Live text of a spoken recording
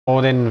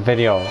Holding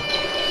video.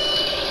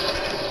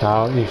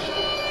 Now you.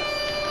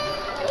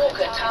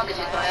 Walker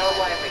targeted by our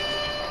wiring.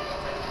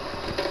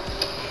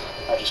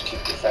 I'll just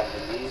keep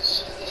defending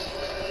these.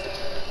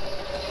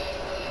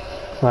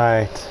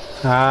 Right.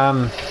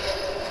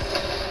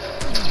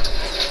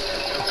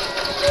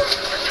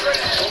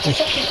 What the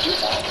fuck you do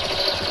that?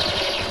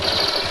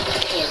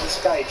 Oh, this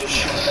guy just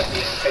shoots at me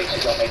in the face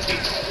as on my team.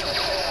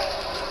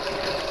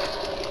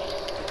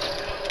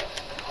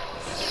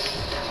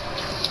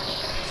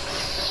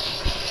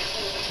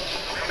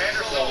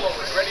 Commander Solo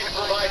is ready to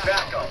provide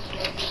backup.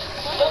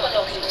 Bomber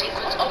locking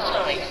sequence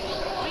online.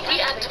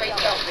 Reactivate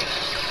Valkyrie.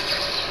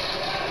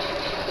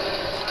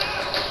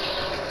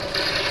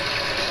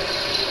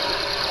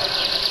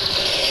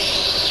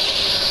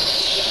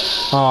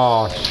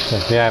 Oh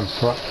shit! Yeah.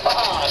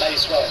 Ah,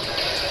 nice one.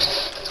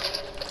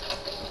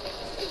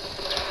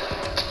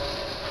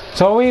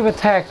 So are we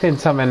protecting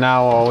something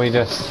now, or are we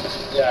just?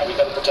 Yeah, we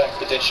gotta protect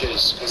the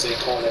dishes because they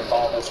call in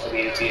bombers for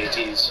the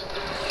AT-ATs.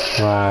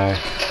 Right.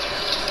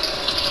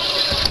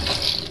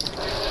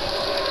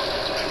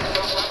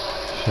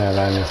 Shit!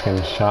 I'm just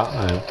getting shot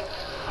now.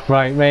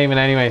 Right, Raven.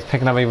 Anyways,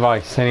 picking up my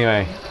voice.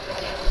 Anyway.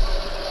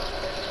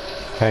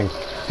 Okay. Do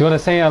you want to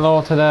say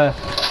hello to the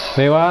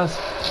viewers?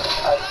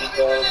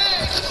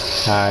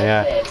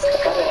 Yeah.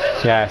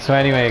 Yeah, so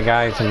anyway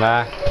guys, I'm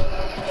back.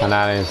 And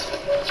that is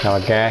our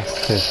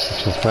guest,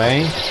 which is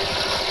Ray.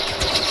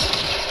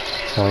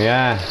 So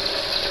yeah.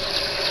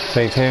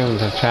 Stay tuned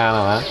to the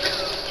channel,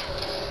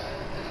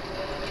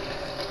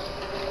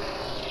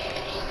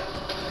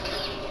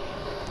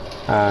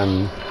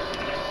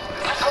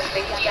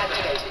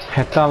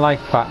 hit that like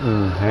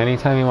button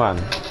anytime you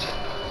want.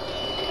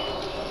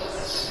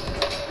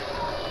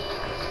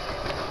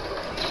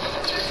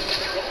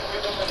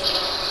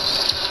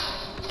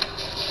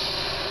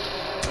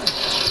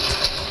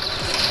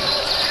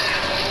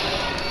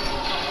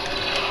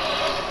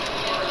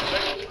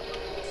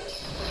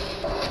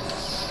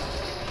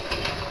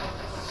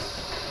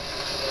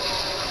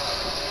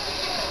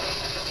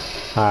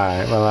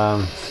 Alright, well,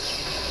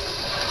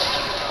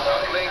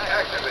 Link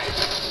activated.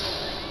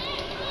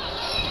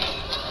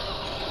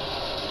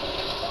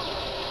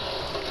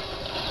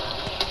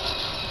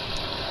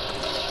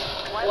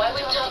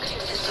 Wiring targeting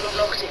system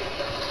locked in.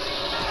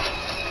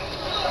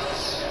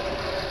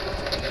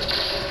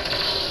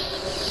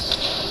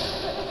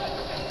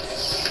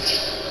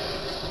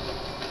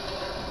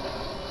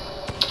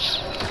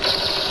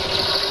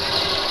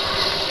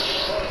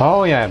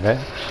 oh yeah, a bit.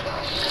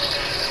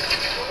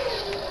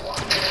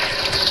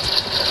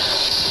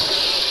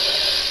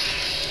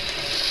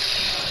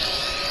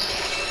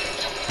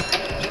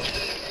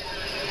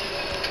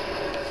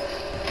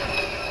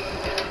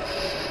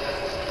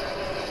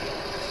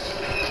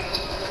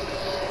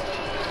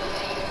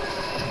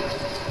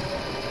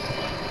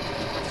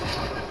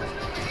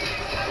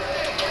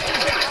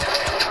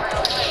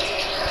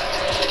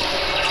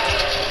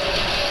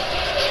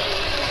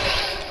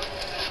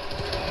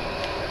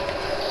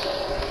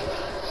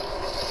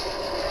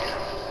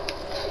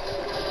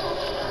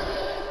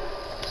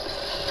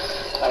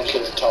 I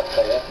killed the top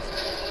player.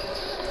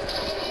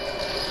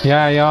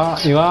 Yeah,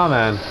 you are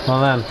man.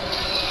 Well then.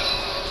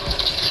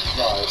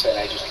 No, I was saying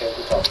I just killed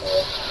the top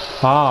player.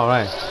 Oh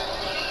right.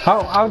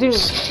 How do you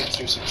Get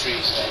through some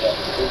trees and I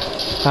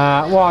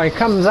got the well it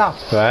comes up,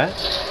 right?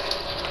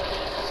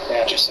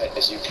 Yeah, just said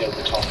as you killed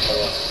the top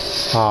player.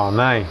 Oh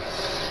nice.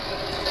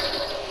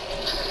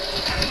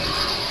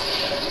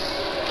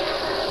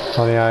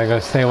 Oh yeah, I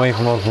gotta stay away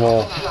from those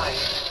walls.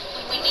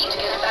 We need to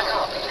get it back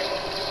up.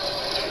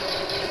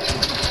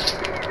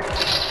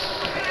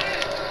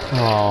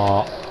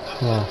 Oh,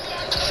 well.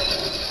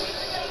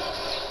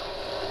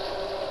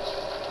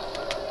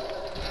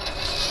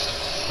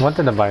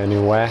 Wanted to buy a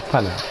new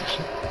weapon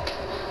actually.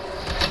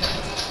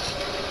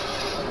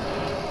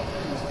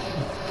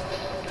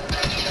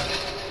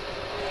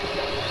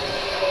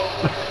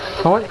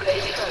 What?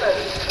 Base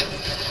exposed.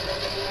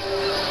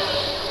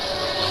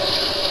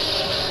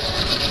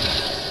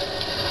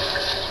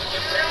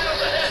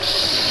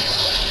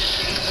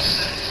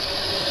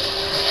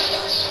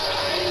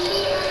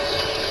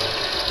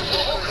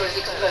 Walker is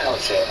exposed. Oh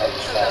shit, I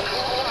just fell.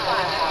 All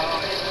firepower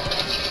on it.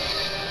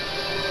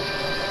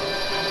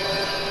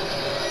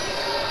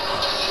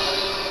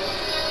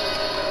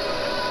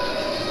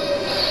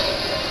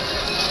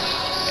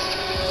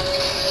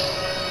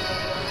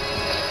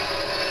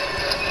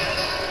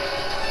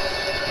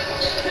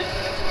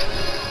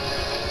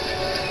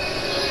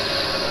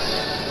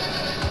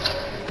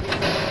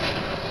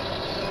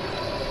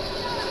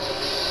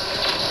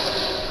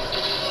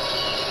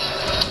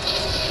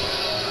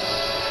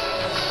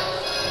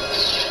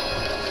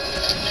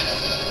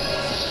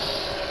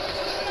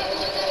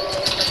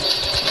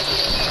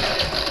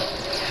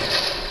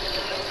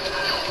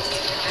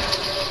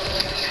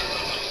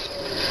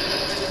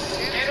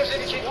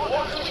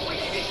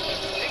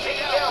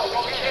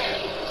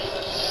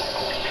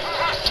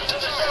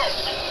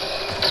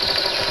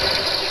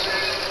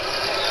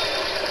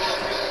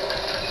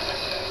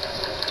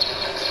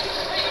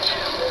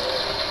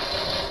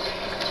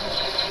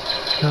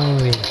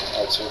 Right,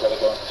 so we've got to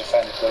go and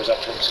defend those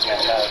uplinks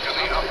again now. To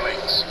the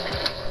uplinks.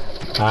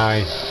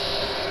 Aye.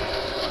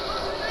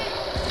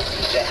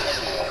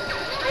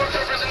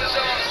 Stormtroopers in the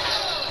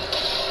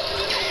zone.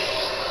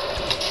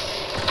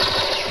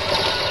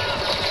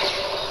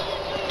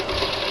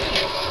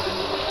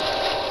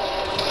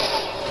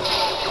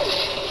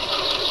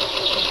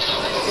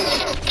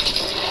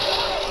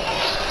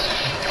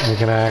 We're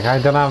gonna, I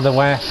don't have the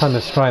weapon to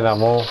destroy that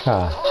walker.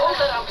 Hold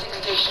that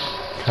uplink station.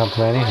 Can't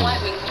do anything.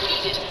 Y-wing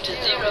needed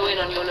to zero in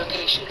on your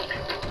location.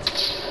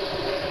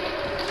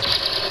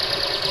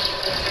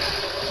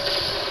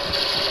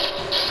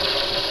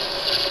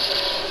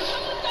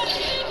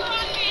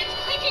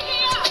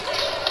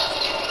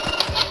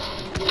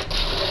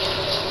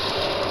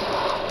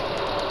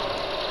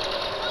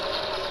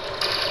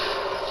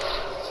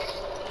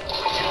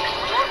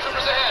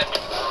 Stormtroopers ahead.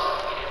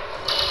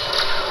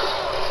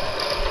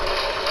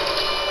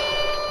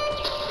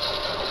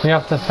 We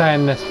have to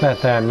defend this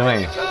bit then, don't we?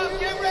 We have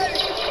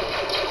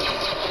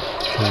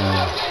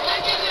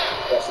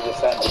to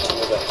defend the two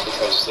of them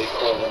because they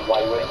call them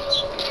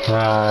Y-wings.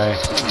 Right.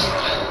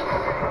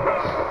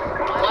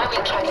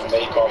 Y-wing tracking And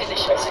they got,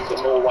 initialized. the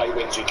more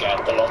Y-wings you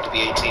get, the longer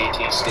the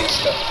AT-AT stays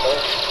stuck for.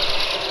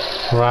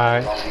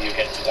 Right. The longer you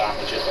get to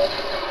damage it then.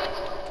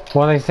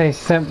 What they say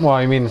simple, what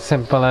you mean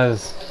simple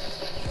as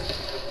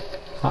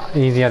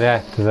easier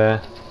death, is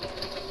it?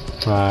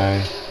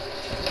 Right.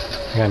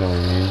 I know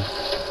what you mean.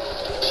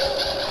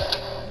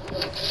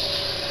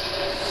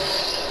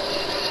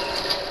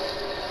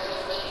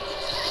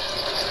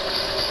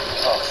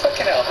 Oh,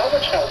 fucking hell, how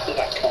much health did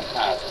that cunt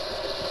have?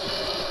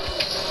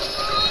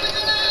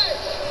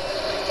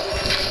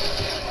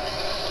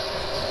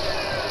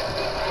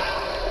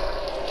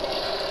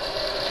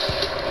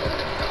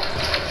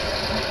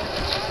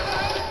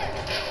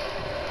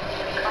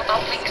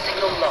 Uplink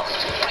signal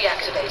lost.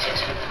 Reactivated.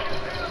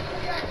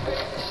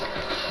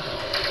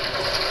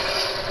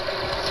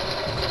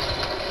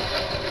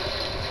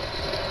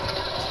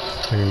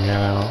 I can get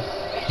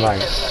out.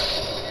 Right.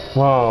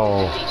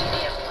 Whoa.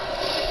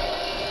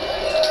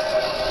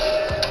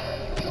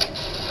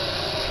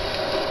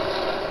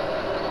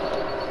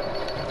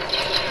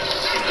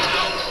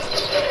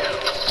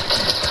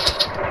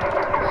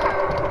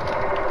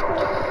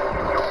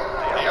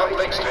 The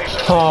uplink station.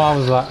 Oh, I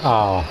was like,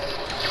 oh.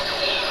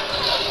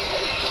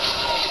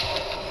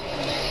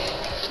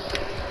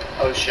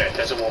 Oh shit,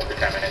 there's a walker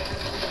coming in.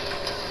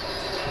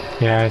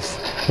 Yes.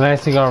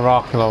 Unless you got a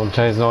rocket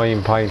launcher, there's no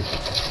even point.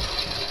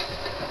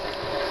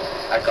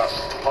 I got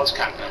pos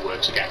cannon that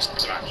works against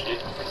them actually.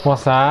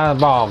 What's that? A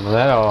bomb, is it?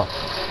 Or?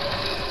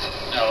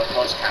 No, a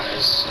pos cannon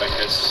is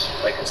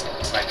like a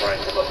sniper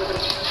rifle but with a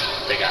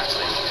big ass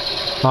thing.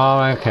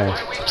 Oh, okay.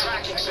 Y-wing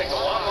tracking signal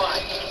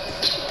online.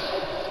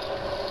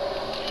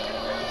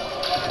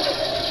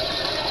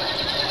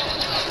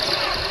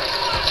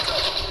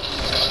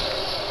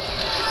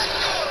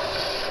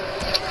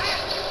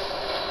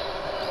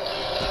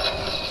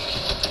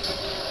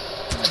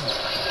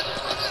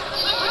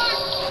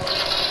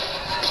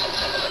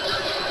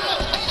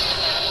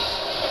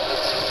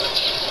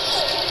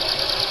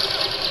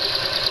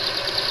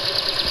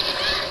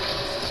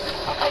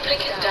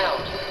 Uplink is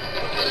down.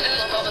 We'll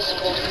lose bomber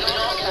support if we do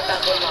not get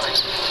back online.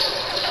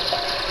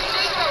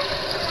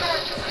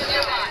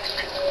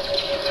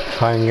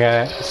 Try and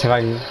get it, see if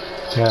I can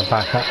get it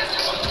back up.